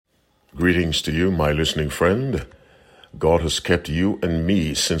Greetings to you, my listening friend. God has kept you and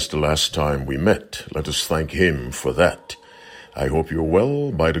me since the last time we met. Let us thank Him for that. I hope you're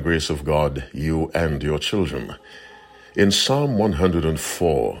well by the grace of God, you and your children. In Psalm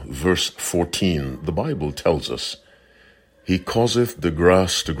 104, verse 14, the Bible tells us, He causeth the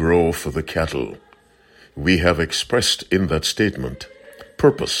grass to grow for the cattle. We have expressed in that statement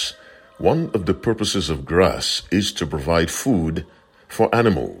purpose. One of the purposes of grass is to provide food for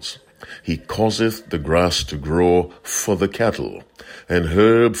animals. He causeth the grass to grow for the cattle, and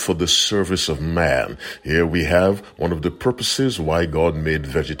herb for the service of man. Here we have one of the purposes why God made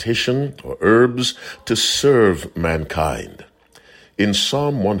vegetation or herbs to serve mankind. In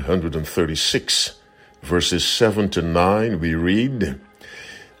Psalm 136, verses 7 to 9, we read,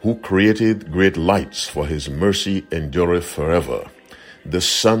 Who created great lights, for His mercy endureth forever. The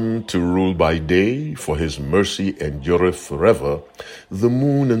sun to rule by day, for His mercy endureth forever. The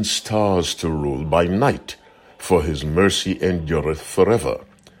moon and stars to rule by night, for His mercy endureth forever.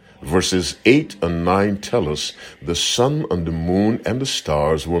 Verses 8 and 9 tell us the sun and the moon and the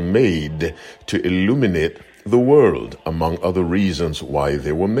stars were made to illuminate the world, among other reasons why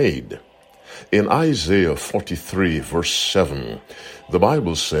they were made. In Isaiah 43, verse 7, the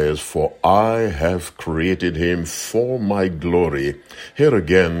Bible says, For I have created him for my glory. Here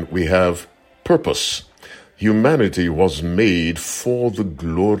again we have purpose. Humanity was made for the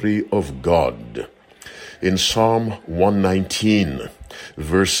glory of God. In Psalm 119,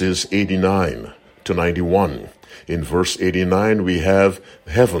 verses 89 to 91, in verse 89 we have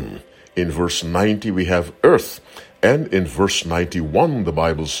heaven. In verse 90 we have earth. And in verse 91, the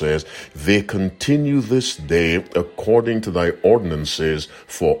Bible says, They continue this day according to thy ordinances,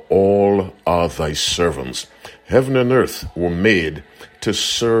 for all are thy servants. Heaven and earth were made to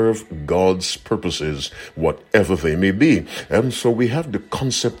serve God's purposes, whatever they may be. And so we have the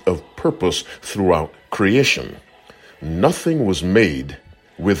concept of purpose throughout creation. Nothing was made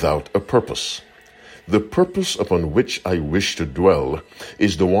without a purpose. The purpose upon which I wish to dwell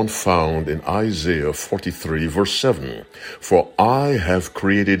is the one found in Isaiah 43, verse 7. For I have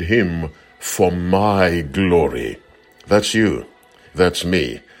created him for my glory. That's you. That's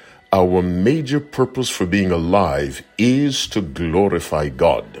me. Our major purpose for being alive is to glorify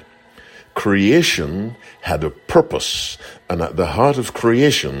God. Creation had a purpose, and at the heart of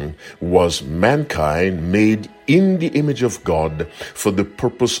creation was mankind made in the image of God for the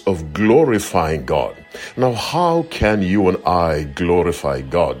purpose of glorifying God. Now, how can you and I glorify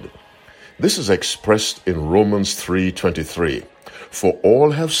God? This is expressed in Romans 3:23. For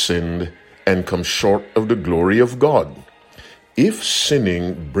all have sinned and come short of the glory of God. If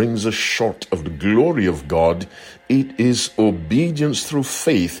sinning brings us short of the glory of God, it is obedience through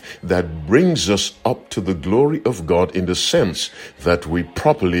faith that brings us up to the glory of God in the sense that we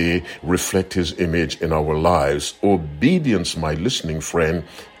properly reflect His image in our lives. Obedience, my listening friend,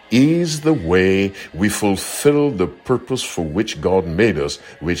 is the way we fulfill the purpose for which God made us,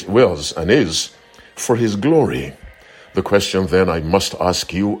 which was and is for His glory. The question then I must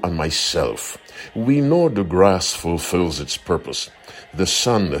ask you and myself. We know the grass fulfills its purpose. The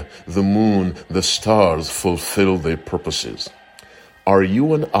sun, the moon, the stars fulfill their purposes. Are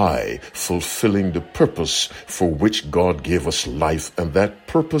you and I fulfilling the purpose for which God gave us life? And that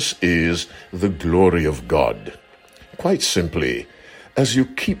purpose is the glory of God. Quite simply, as you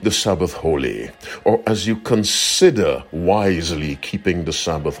keep the Sabbath holy, or as you consider wisely keeping the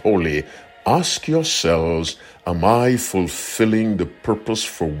Sabbath holy, ask yourselves, am I fulfilling the purpose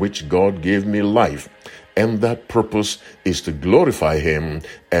for which God gave me life? And that purpose is to glorify Him,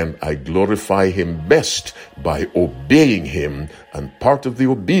 and I glorify Him best by obeying Him. And part of the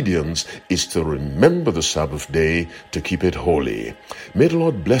obedience is to remember the Sabbath day to keep it holy. May the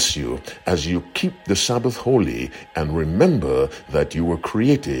Lord bless you as you keep the Sabbath holy and remember that you were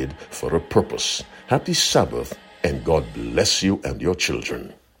created for a purpose. Happy Sabbath, and God bless you and your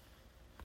children.